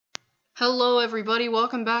Hello everybody,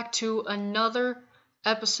 welcome back to another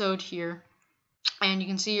episode here. And you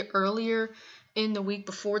can see earlier in the week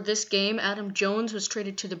before this game, Adam Jones was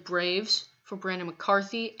traded to the Braves for Brandon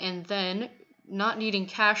McCarthy, and then, not needing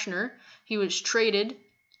Cashner, he was traded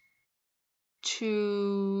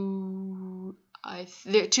to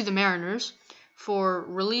the Mariners for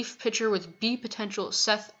relief pitcher with B potential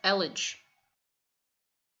Seth Elledge.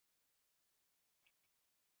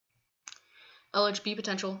 Elledge B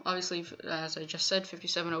potential, obviously, as I just said,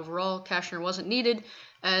 57 overall. Cashner wasn't needed,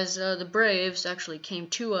 as the Braves actually came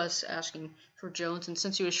to us asking for Jones, and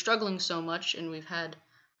since he was struggling so much, and we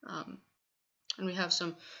have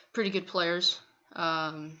some pretty good players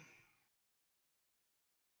in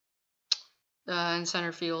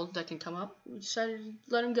center field that can come up, we decided to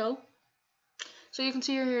let him go. So you can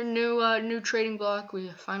see here new trading block.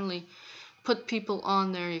 We finally put people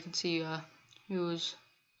on there. You can see who was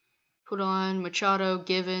put on: Machado,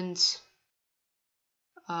 Givens,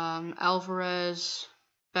 Alvarez,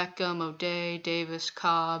 Beckham, O'Day, Davis,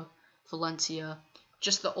 Cobb, Valencia,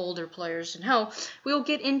 just the older players. And how we'll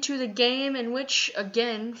get into the game in which,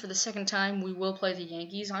 again, for the second time, we will play the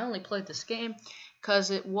Yankees. I only played this game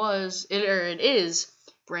because it is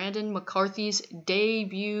Brandon McCarthy's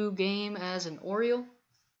debut game as an Oriole.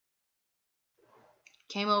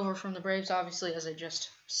 Came over from the Braves, obviously, as I just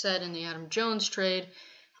said, in the Adam Jones trade.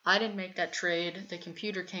 I didn't make that trade. The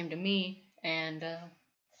computer came to me, and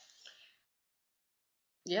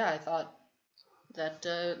yeah, I thought that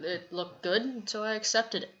it looked good, so I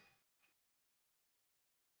accepted it.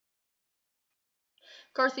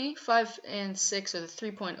 McCarthy, 5-6 with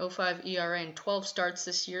a 3.05 ERA and 12 starts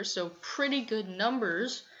this year, so pretty good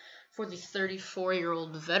numbers for the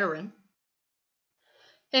 34-year-old veteran.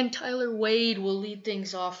 And Tyler Wade will lead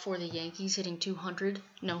things off for the Yankees, hitting 200,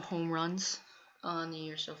 no home runs on the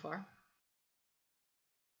year so far.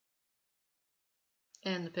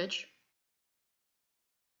 And the pitch.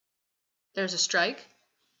 There's a strike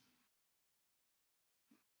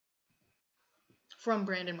from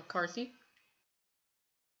Brandon McCarthy.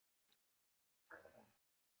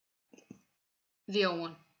 The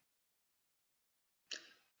 0-1.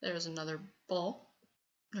 There's another ball.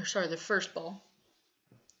 The first ball.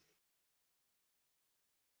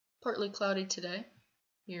 Partly cloudy today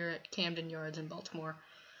here at Camden Yards in Baltimore,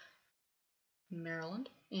 Maryland.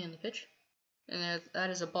 And the pitch. And that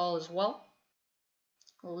is a ball as well.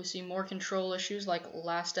 Will we see more control issues like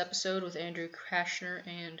last episode with Andrew Cashner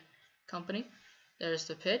and company? There's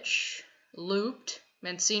the pitch. Looped.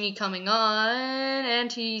 Mancini coming on,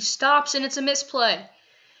 and he stops, and it's a misplay.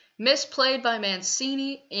 Misplayed by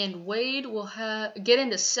Mancini, and Wade will get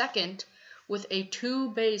into second with a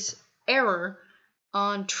two-base error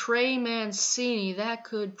on Trey Mancini. That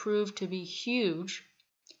could prove to be huge.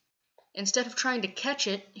 Instead of trying to catch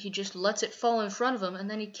it, he just lets it fall in front of him, and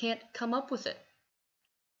then he can't come up with it.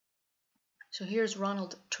 So here's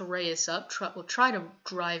Ronald Torreyes up. Will try to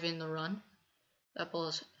drive in the run. That ball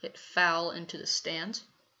is hit foul into the stands.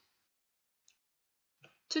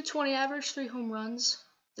 220 average, 3 home runs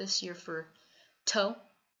this year for Toe.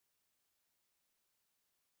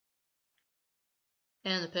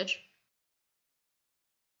 And the pitch.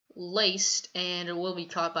 Laced, and it will be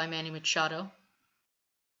caught by Manny Machado.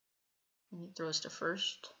 And he throws to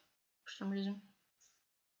first for some reason.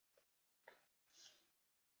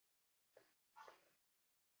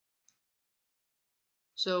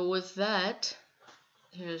 So with that,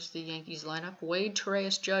 here's the Yankees lineup: Wade,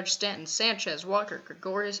 Torreyes, Judge, Stanton, Sanchez, Walker,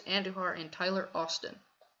 Gregorius, Andujar, and Tyler Austin.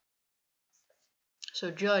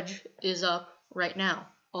 So Judge is up right now.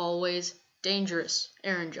 Always dangerous,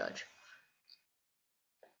 Aaron Judge.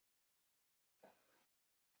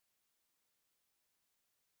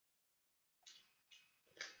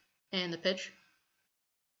 And the pitch.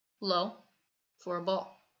 Low for a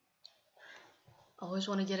ball. Always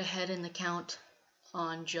want to get ahead in the count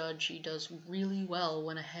on Judge. He does really well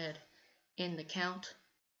when ahead in the count.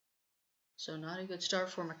 So not a good start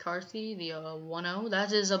for McCarthy. The 1-0.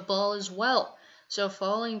 That is a ball as well. So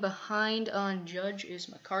falling behind on Judge is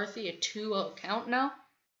McCarthy. A 2-0 count now.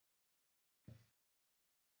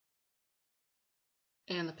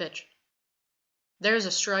 And the pitch. There's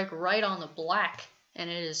a strike right on the black. And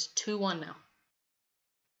it is 2-1 now.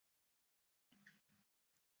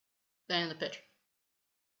 And the pitch.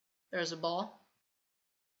 There's a ball.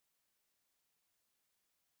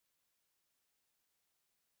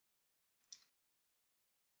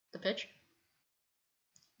 The pitch.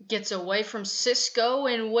 Gets away from Cisco,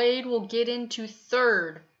 and Wade will get into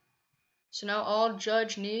third. So now all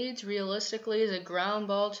Judge needs, realistically, is a ground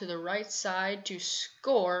ball to the right side to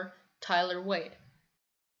score Tyler Wade.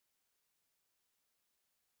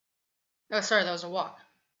 Oh, sorry, that was a walk.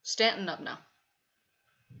 Stanton up now.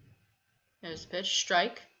 There's the pitch.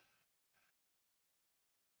 Strike.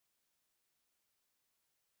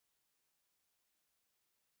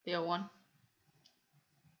 The 0-1.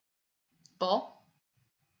 Ball.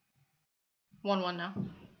 1-1 now.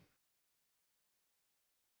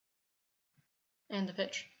 And the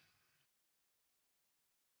pitch.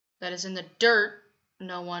 That is in the dirt.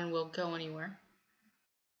 No one will go anywhere.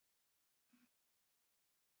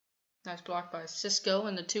 Nice block by Cisco,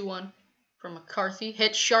 and the 2-1 from McCarthy.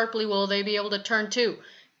 Hit sharply. Will they be able to turn two?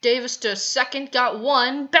 Davis to second. Got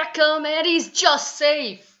one. Beckham, and he's just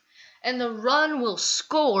safe. And the run will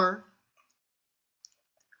score.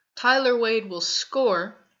 Tyler Wade will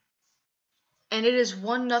score. And it is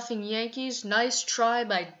 1-0 Yankees. Nice try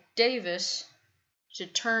by Davis to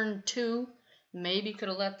turn two. Maybe could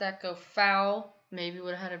have let that go foul. Maybe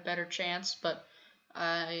would have had a better chance, but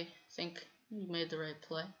I think he made the right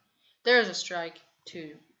play. There's a strike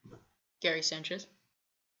to Gary Sanchez.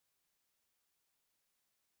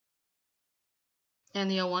 And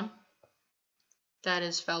the 0-1. That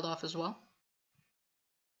is fouled off as well.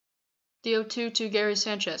 The 0-2 to Gary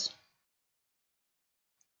Sanchez.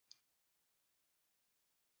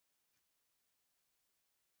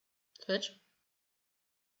 Pitch.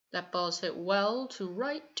 That ball is hit well to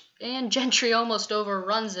right, and Gentry almost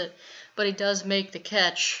overruns it, but he does make the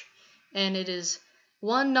catch. And it is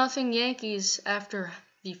 1-0 Yankees after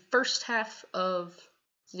the first half of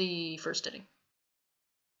the first inning.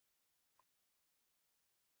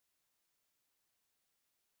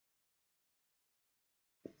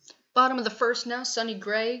 Bottom of the first now, Sonny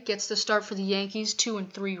Gray gets the start for the Yankees,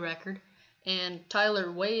 2-3 record. And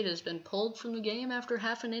Tyler Wade has been pulled from the game after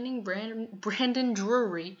half an inning. Brandon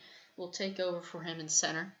Drury will take over for him in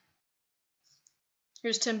center.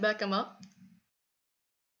 Here's Tim Beckham up.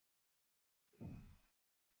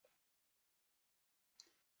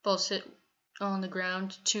 Ball's hit on the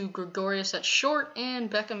ground to Gregorius at short, and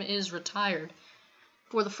Beckham is retired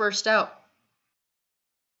for the first out.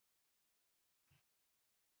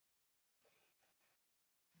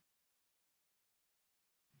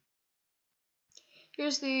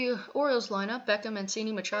 Here's the Orioles lineup. Beckham,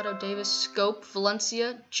 Mancini, Machado, Davis, Scope,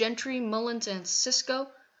 Valencia, Gentry, Mullins, and Cisco.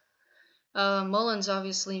 Mullins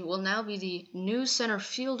obviously will now be the new center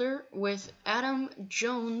fielder with Adam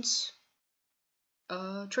Jones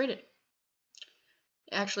traded.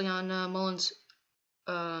 Actually, on Mullins'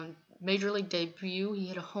 Major League debut, he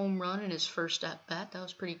hit a home run in his first at-bat. That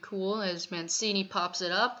was pretty cool as Mancini pops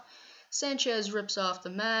it up. Sanchez rips off the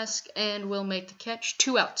mask and will make the catch.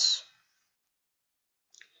 2 outs.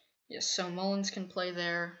 Yes, so Mullins can play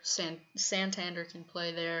there. Santander can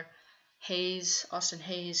play there. Austin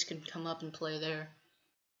Hayes can come up and play there.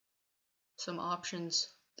 Some options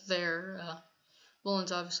there.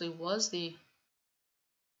 Mullins obviously was the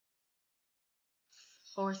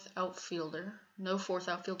fourth outfielder. No fourth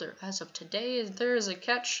outfielder as of today. There is a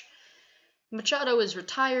catch. Machado is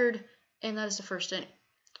retired, and that is the first inning.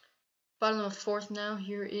 Bottom of the fourth now.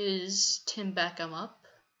 Here is Tim Beckham up,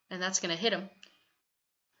 and that's going to hit him.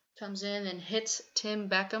 Comes in and hits Tim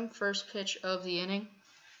Beckham, first pitch of the inning.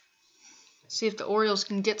 See if the Orioles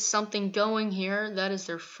can get something going here. That is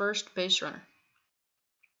their first base runner.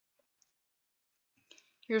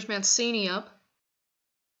 Here's Mancini up.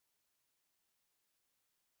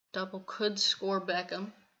 Double could score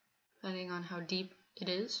Beckham, depending on how deep it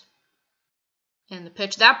is. And the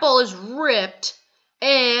pitch. That ball is ripped,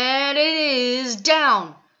 and it is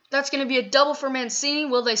down. That's going to be a double for Mancini.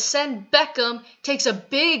 Will they send Beckham? Takes a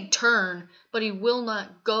big turn, but he will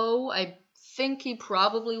not go. I think he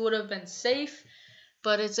probably would have been safe,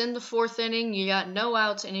 but it's in the fourth inning. You got no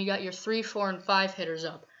outs, and you got your 3, 4, and 5 hitters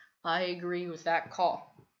up. I agree with that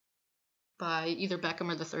call by either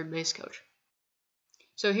Beckham or the third base coach.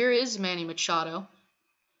 So here is Manny Machado,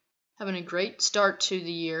 having a great start to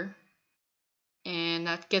the year. And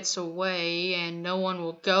that gets away, and no one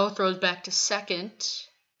will go. Throws back to second.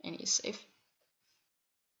 And he's safe.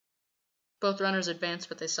 Both runners advanced,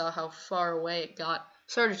 but they saw how far away it got.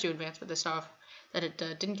 Started to advance, but they saw that it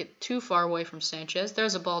didn't get too far away from Sanchez.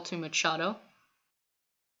 There's a ball to Machado.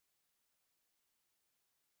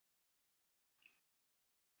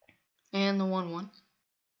 And the 1-1.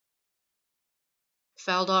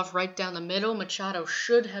 Fouled off right down the middle. Machado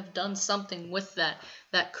should have done something with that.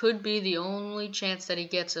 That could be the only chance that he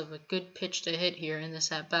gets of a good pitch to hit here in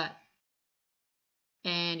this at-bat.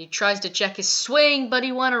 And he tries to check his swing, but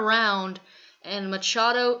he went around. And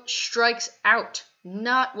Machado strikes out.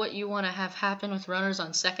 Not what you want to have happen with runners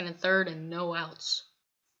on second and third and no outs.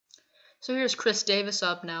 So here's Chris Davis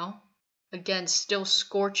up now. Again, still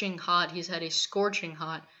scorching hot. He's had a scorching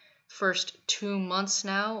hot first 2 months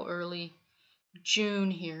now, early June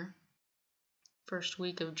here. First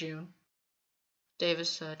week of June.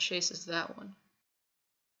 Davis chases that one.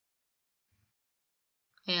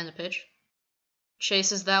 And the pitch.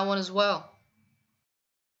 Chases that one as well.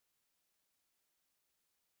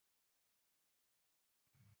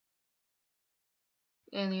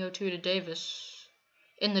 And the 0-2 to Davis.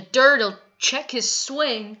 In the dirt, he'll check his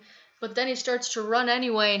swing, but then he starts to run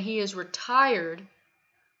anyway, and he is retired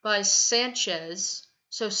by Sanchez.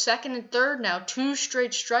 So second and third now, 2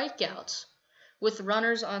 straight strikeouts. With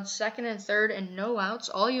runners on second and third and no outs,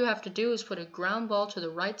 all you have to do is put a ground ball to the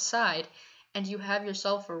right side, and you have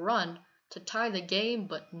yourself a run to tie the game,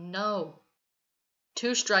 but no.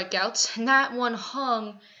 2 strikeouts, and that one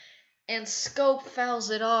hung, and Scope fouls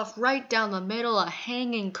it off right down the middle, a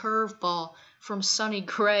hanging curveball from Sonny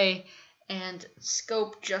Gray, and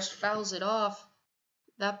Scope just fouls it off.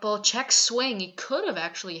 That ball check swing, he could have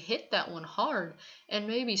actually hit that one hard and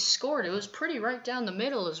maybe scored. It was pretty right down the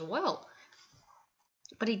middle as well.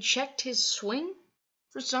 But he checked his swing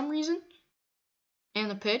for some reason.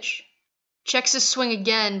 And the pitch. Checks his swing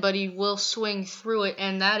again, but he will swing through it,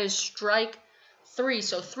 and that is strike 3.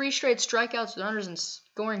 So 3 straight strikeouts with runners in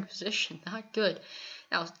scoring position. Not good.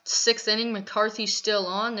 Now, 6th inning, McCarthy still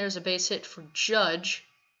on. There's a base hit for Judge.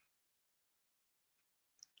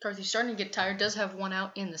 McCarthy's starting to get tired. Does have 1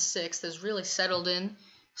 out in the 6th. Has really settled in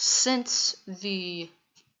since the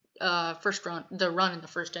run in the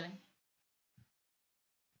first inning.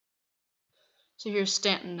 So here's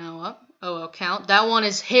Stanton now up. 0-0 count. That one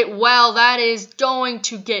is hit well. That is going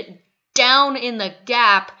to get down in the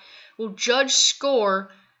gap. Will Judge score?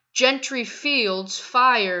 Gentry Fields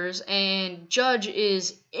fires, and Judge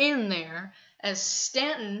is in there as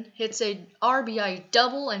Stanton hits a RBI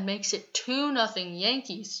double and makes it 2-0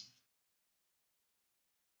 Yankees.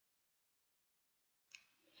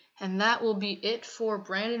 And that will be it for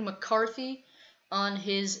Brandon McCarthy on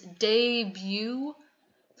his debut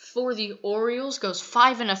for the Orioles. Goes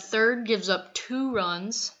 5 1/3, gives up 2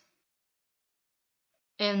 runs.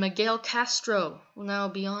 And Miguel Castro will now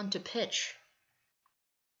be on to pitch.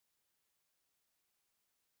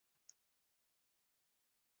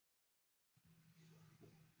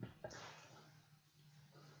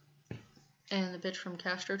 And the pitch from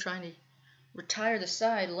Castro, trying to retire the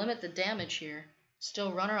side, limit the damage here.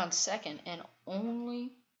 Still runner on second and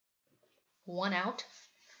only 1 out.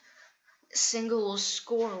 Single will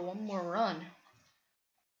score 1 more run.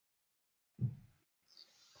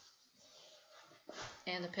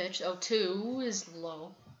 And the pitch, 0-2, is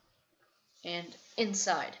low and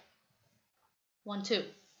inside. 1-2.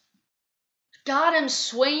 Got him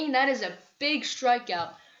swinging. That is a big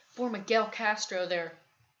strikeout for Miguel Castro there,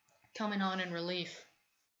 coming on in relief.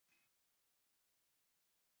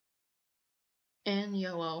 And the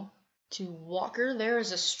 0-0 to Walker. There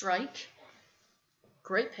is a strike.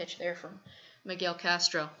 Great pitch there from Miguel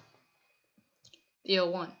Castro. The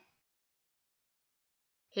 0-1.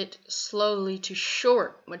 Hit slowly to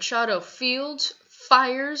short. Machado fields,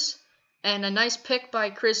 fires, and a nice pick by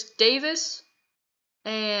Chris Davis.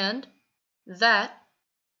 And that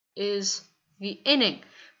is the inning.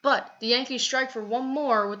 But the Yankees strike for 1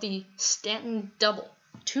 more with the Stanton double.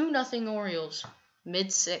 2-0 Orioles,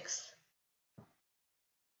 mid-6th.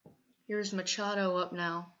 Here's Machado up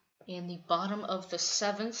now in the bottom of the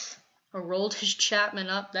 7th. Rolled his Chapman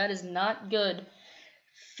up. That is not good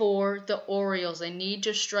for the Orioles. They need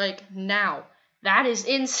to strike now. That is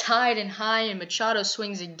inside and high, and Machado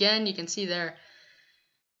swings again. You can see there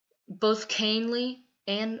both Canely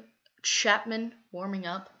and Chapman warming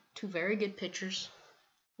up. 2 very good pitchers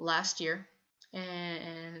last year.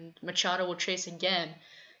 And Machado will chase again.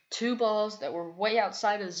 2 balls that were way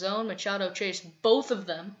outside of the zone. Machado chased both of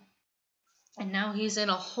them. And now he's in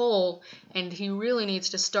a hole, and he really needs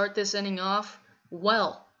to start this inning off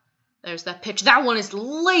well. There's that pitch. That one is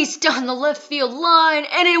laced down the left field line,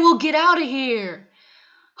 and it will get out of here.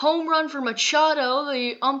 Home run for Machado.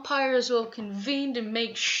 The umpires will convene to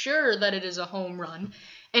make sure that it is a home run,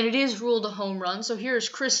 and it is ruled a home run. So here's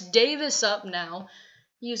Chris Davis up now.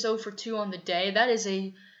 He is 0 for 2 on the day. That is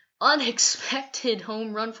a unexpected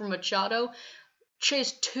home run for Machado.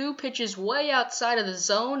 Chased 2 pitches way outside of the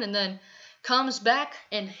zone, and then comes back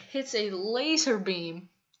and hits a laser beam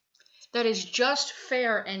that is just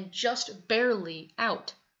fair and just barely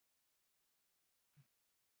out.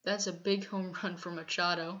 That's a big home run for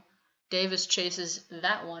Machado. Davis chases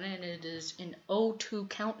that one, and it is an 0-2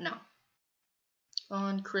 count now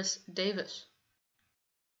on Chris Davis.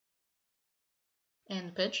 And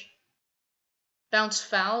the pitch. Bounce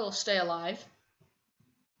foul, it'll stay alive.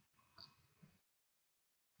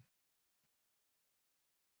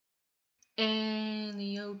 And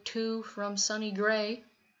the 0-2 from Sonny Gray.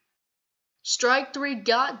 Strike 3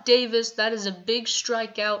 got Davis. That is a big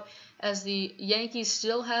strikeout as the Yankees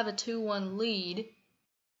still have a 2-1 lead.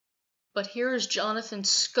 But here is Jonathan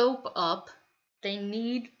Schoop up. They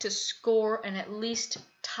need to score and at least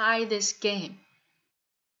tie this game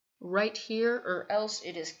right here, or else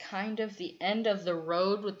it is kind of the end of the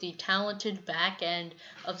road with the talented back end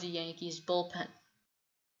of the Yankees bullpen.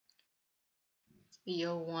 The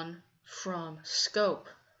 0-1 from Schoop.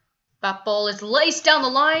 That ball is laced down the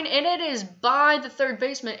line, and it is by the third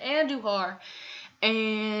baseman, Andujar.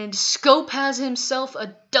 And Schoop has himself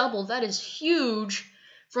a double. That is huge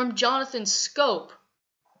from Jonathan Schoop.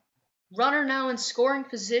 Runner now in scoring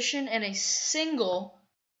position, and a single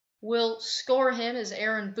will score him as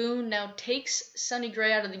Aaron Boone now takes Sonny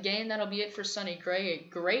Gray out of the game. That'll be it for Sonny Gray. A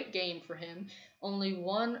great game for him. Only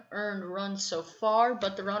 1 earned run so far,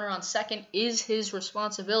 but the runner on second is his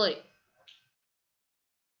responsibility.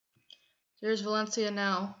 There's Valencia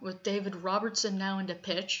now with David Robertson now into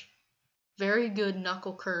pitch. Very good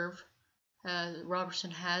knuckle curve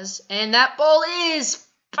Robertson has. And that ball is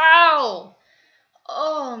foul!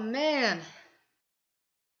 Oh, man.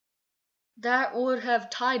 That would have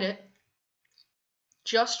tied it.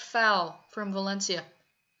 Just foul from Valencia.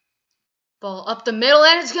 Ball up the middle,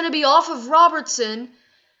 and it's going to be off of Robertson.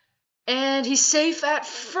 And he's safe at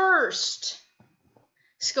first.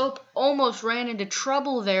 Schoop almost ran into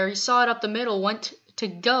trouble there. He saw it up the middle, went to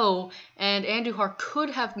go, and Andujar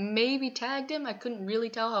could have maybe tagged him. I couldn't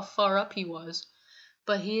really tell how far up he was.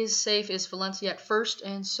 But he is safe as Valencia at first,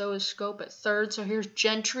 and so is Schoop at third. So here's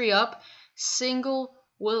Gentry up. Single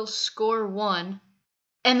will score 1.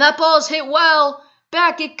 And that ball is hit well.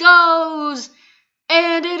 Back it goes.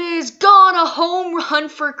 And it is gone. A home run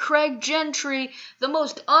for Craig Gentry, the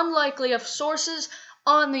most unlikely of sources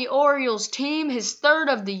on the Orioles team, his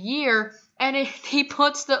 3rd of the year, and he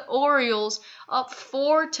puts the Orioles up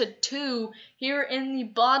 4-2 here in the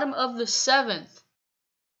bottom of the 7th.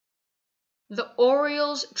 The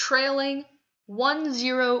Orioles trailing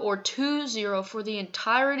 1-0 or 2-0 for the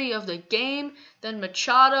entirety of the game. Then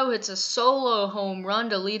Machado hits a solo home run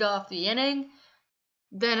to lead off the inning.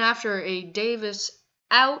 Then after a Davis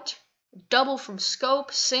out, double from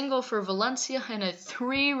Schoop, single for Valencia, and a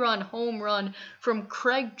 3-run home run from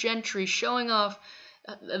Craig Gentry, showing off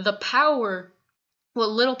the power, what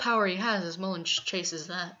little power he has as Mullins chases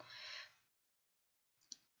that.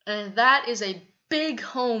 And that is a big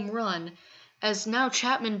home run, as now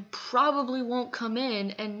Chapman probably won't come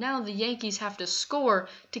in, and now the Yankees have to score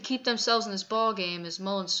to keep themselves in this ball game as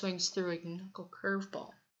Mullins swings through a knuckle curveball.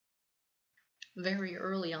 Very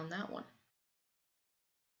early on that one.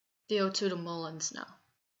 The 0-2 to Mullins now.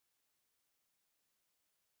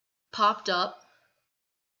 Popped up.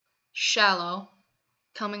 Shallow.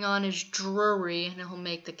 Coming on is Drury, and he'll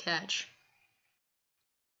make the catch.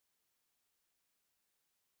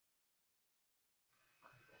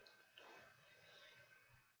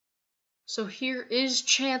 So here is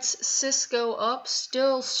Chance Sisco up.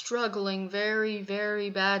 Still struggling very, very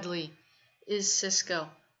badly is Sisco.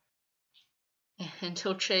 And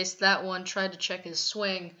he'll chase that one. Tried to check his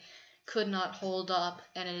swing. Could not hold up,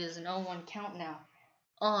 and it is an 0-1 count now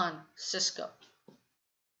on Sisco.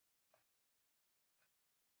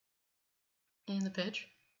 And the pitch.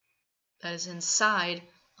 That is inside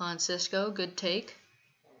on Sisco. Good take.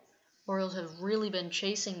 Orioles have really been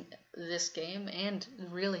chasing this game and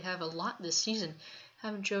really have a lot this season.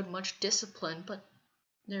 Haven't showed much discipline, but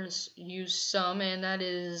there's used some, and that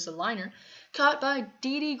is a liner. Caught by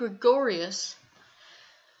Didi Gregorius.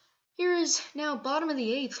 Here is now bottom of the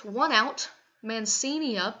 8th, 1 out.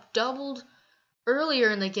 Mancini up, doubled earlier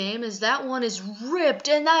in the game as that one is ripped,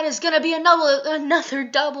 and that is going to be another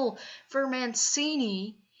double for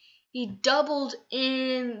Mancini. He doubled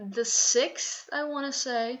in the 6th, I want to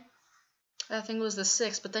say. I think it was the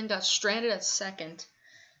 6th, but then got stranded at second.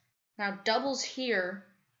 Now doubles here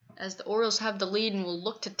as the Orioles have the lead and will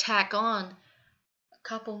look to tack on a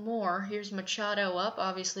couple more. Here's Machado up,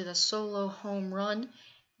 obviously the solo home run.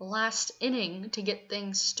 Last inning to get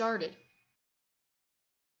things started.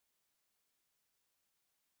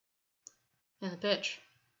 And the pitch.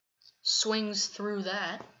 Swings through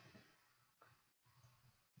that.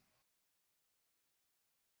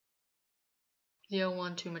 The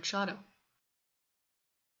 0-1 to Machado.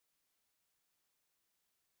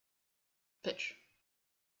 Pitch.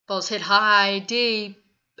 Ball's hit high, deep,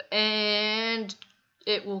 and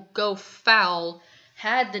it will go foul.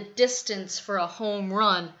 Had the distance for a home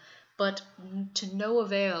run, but to no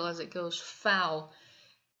avail as it goes foul.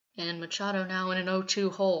 And Machado now in an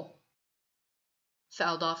 0-2 hole.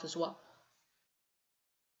 Fouled off as well.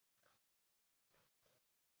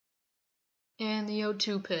 And the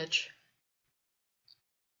 0-2 pitch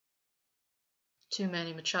to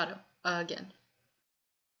Manny Machado again.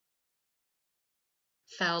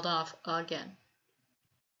 Fouled off again.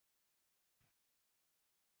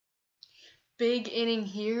 Big inning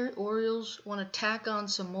here. Orioles want to tack on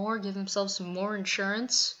some more, give themselves some more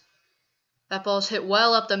insurance. That ball's hit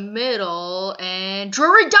well up the middle, and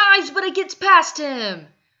Drury dives, but it gets past him.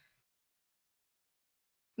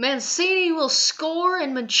 Mancini will score,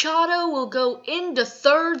 and Machado will go into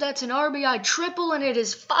third. That's an RBI triple, and it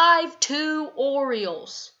is 5-2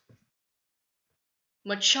 Orioles.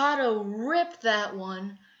 Machado ripped that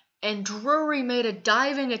one, and Drury made a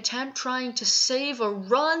diving attempt trying to save a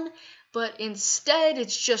run, but instead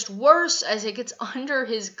it's just worse as it gets under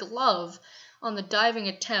his glove on the diving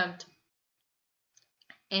attempt.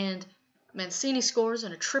 And Mancini scores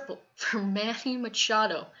in a triple for Manny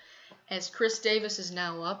Machado as Chris Davis is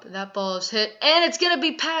now up. That ball is hit, and it's going to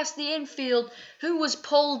be past the infield, who was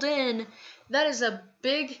pulled in. That is a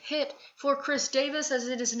big hit for Chris Davis as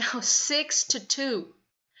it is now 6-2.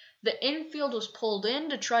 The infield was pulled in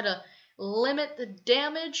to try to limit the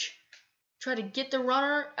damage, try to get the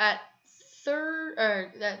runner at third,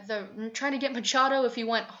 or trying to get Machado if he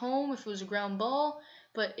went home, if it was a ground ball.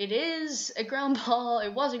 But it is a ground ball.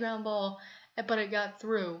 It was a ground ball, but it got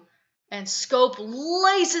through. And Scope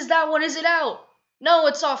laces that one. Is it out? No,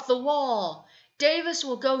 it's off the wall. Davis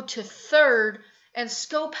will go to third, and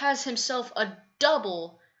Scope has himself a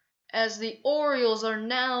double as the Orioles are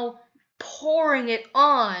now pouring it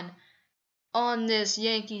on this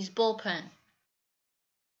Yankees bullpen.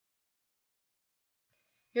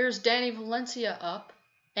 Here's Danny Valencia up,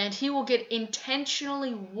 and he will get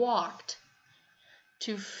intentionally walked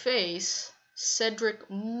to face Cedric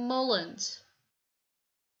Mullins.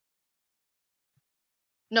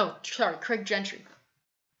 No, sorry, Craig Gentry.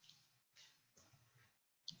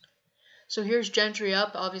 So here's Gentry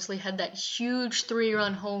up, obviously had that huge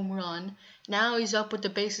 3-run home run. Now he's up with the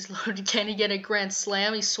bases loaded. Can he get a grand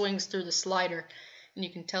slam? He swings through the slider, and you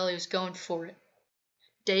can tell he was going for it.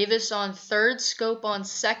 Davis on third, Scope on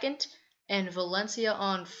second, and Valencia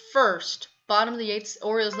on first. Bottom of the eighth,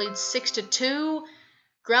 Orioles lead 6-2.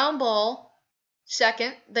 Ground ball,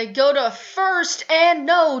 second. They go to first, and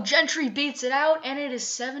no, Gentry beats it out, and it is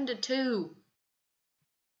 7-2.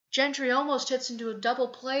 Gentry almost hits into a double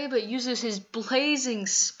play, but uses his blazing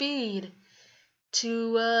speed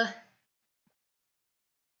to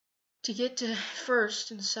get to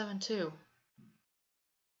first in 7-2.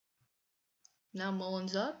 Now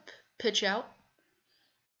Mullins up, pitch out,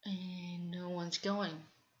 and no one's going.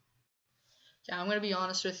 Yeah, I'm going to be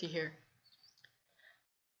honest with you here.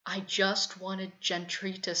 I just wanted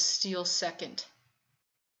Gentry to steal second.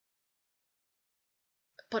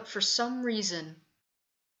 But for some reason,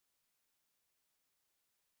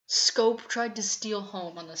 Scope tried to steal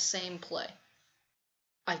home on the same play.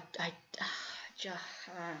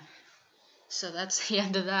 So that's the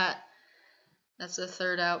end of that. That's the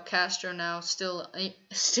third out. Castro now still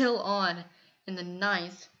on in the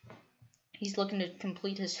ninth. He's looking to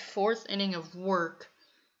complete his fourth inning of work.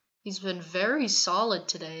 He's been very solid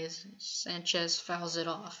today as Sanchez fouls it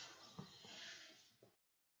off.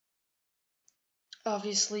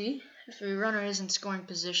 Obviously, if a runner is in scoring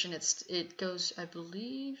position, it goes, I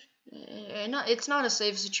believe, it's not a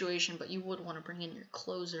safe situation, but you would want to bring in your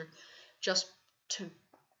closer just to,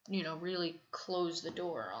 really close the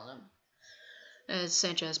door on them as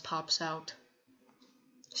Sanchez pops out.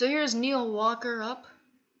 So here's Neil Walker up,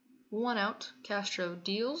 1 out. Castro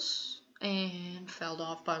deals and fouled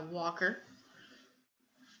off by Walker.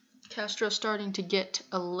 Castro starting to get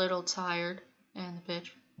a little tired, and the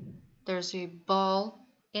pitch. There's a ball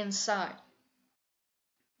inside.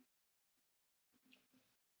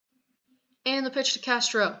 And the pitch to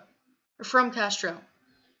Castro, or from Castro.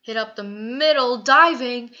 Hit up the middle,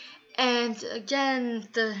 diving, and again,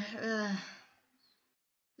 the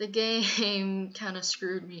game kind of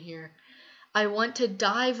screwed me here. I went to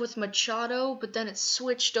dive with Machado, but then it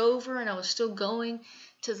switched over, and I was still going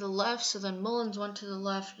to the left, so then Mullins went to the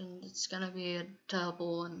left, and it's going to be a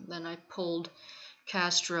double, and then I pulled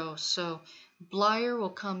Castro. So Blyer will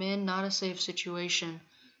come in, not a safe situation,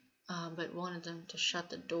 but wanted them to shut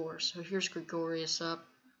the door. So here's Gregorius up,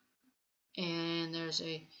 and there's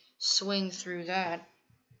a swing through that.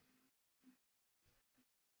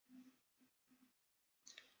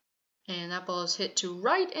 And that ball is hit to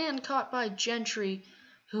right and caught by Gentry,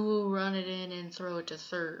 who will run it in and throw it to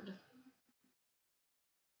third.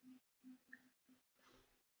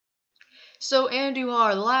 So, Andrew,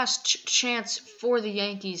 our last chance for the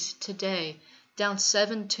Yankees today. Down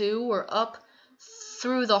 7-2. We're up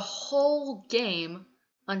through the whole game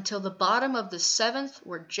until the bottom of the 7th,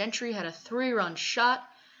 where Gentry had a 3-run shot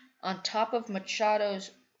on top of Machado's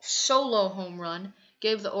solo home run,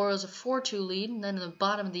 gave the Orioles a 4-2 lead, and then in the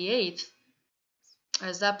bottom of the 8th,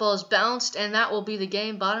 as that ball is bounced, and that will be the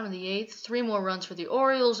game, bottom of the 8th, 3 more runs for the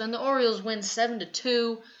Orioles, and the Orioles win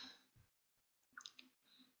 7-2.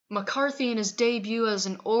 McCarthy in his debut as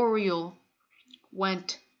an Oriole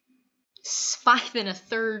went 5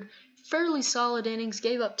 1/3, fairly solid innings,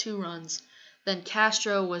 gave up 2 runs. Then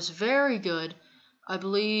Castro was very good. I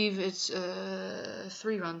believe it's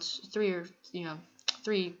 3 runs,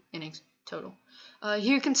 3 innings total. Here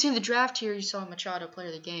you can see the draft here. You saw Machado, player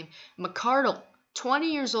of the game. McCardle,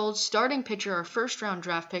 20 years old, starting pitcher, our first-round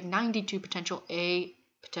draft pick, 92 potential, A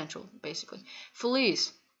potential, basically.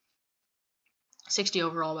 Feliz, 60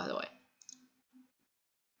 overall, by the way.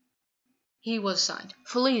 He was signed.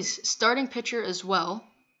 Feliz, starting pitcher as well,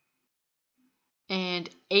 and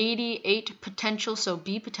 88 potential, so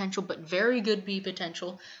B potential, but very good B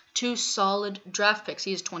potential. 2 solid draft picks.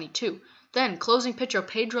 He is 22. Then, closing pitcher,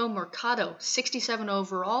 Pedro Mercado, 67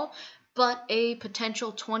 overall, but a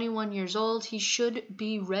potential, 21 years old. He should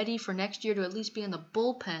be ready for next year to at least be in the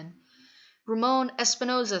bullpen. Ramon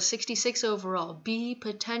Espinoza, 66 overall, B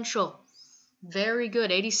potential. Very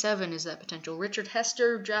good, 87 is that potential. Richard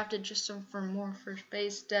Hester, drafted just for more first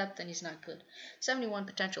base depth, and he's not good. 71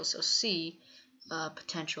 potential, so C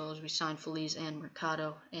potential, as we signed Feliz and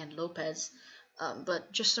Mercado and Lopez.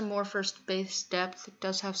 But just some more first base depth. It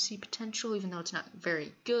does have C potential, even though it's not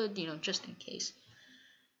very good, just in case.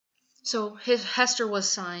 So Hester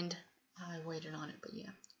was signed. I waited on it, but yeah.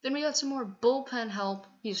 Then we got some more bullpen help.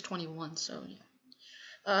 He's 21, so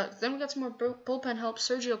yeah. Then we got some more bullpen help.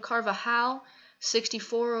 Sergio Carvajal,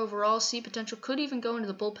 64 overall, C potential. Could even go into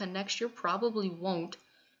the bullpen next year. Probably won't.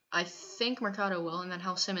 I think Mercado will. And then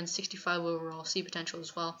Hal Simmons, 65 overall, C potential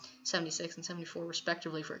as well. 76 and 74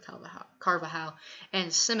 respectively for Carvajal.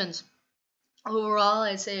 And Simmons, overall,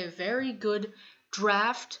 I'd say a very good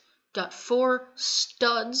draft. Got 4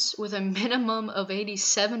 studs with a minimum of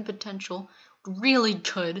 87 potential. Really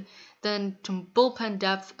good. Then to bullpen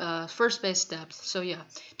depth, first base depth. So yeah,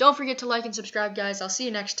 don't forget to like and subscribe, guys. I'll see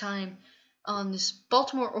you next time on this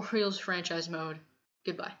Baltimore Orioles franchise mode.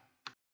 Goodbye.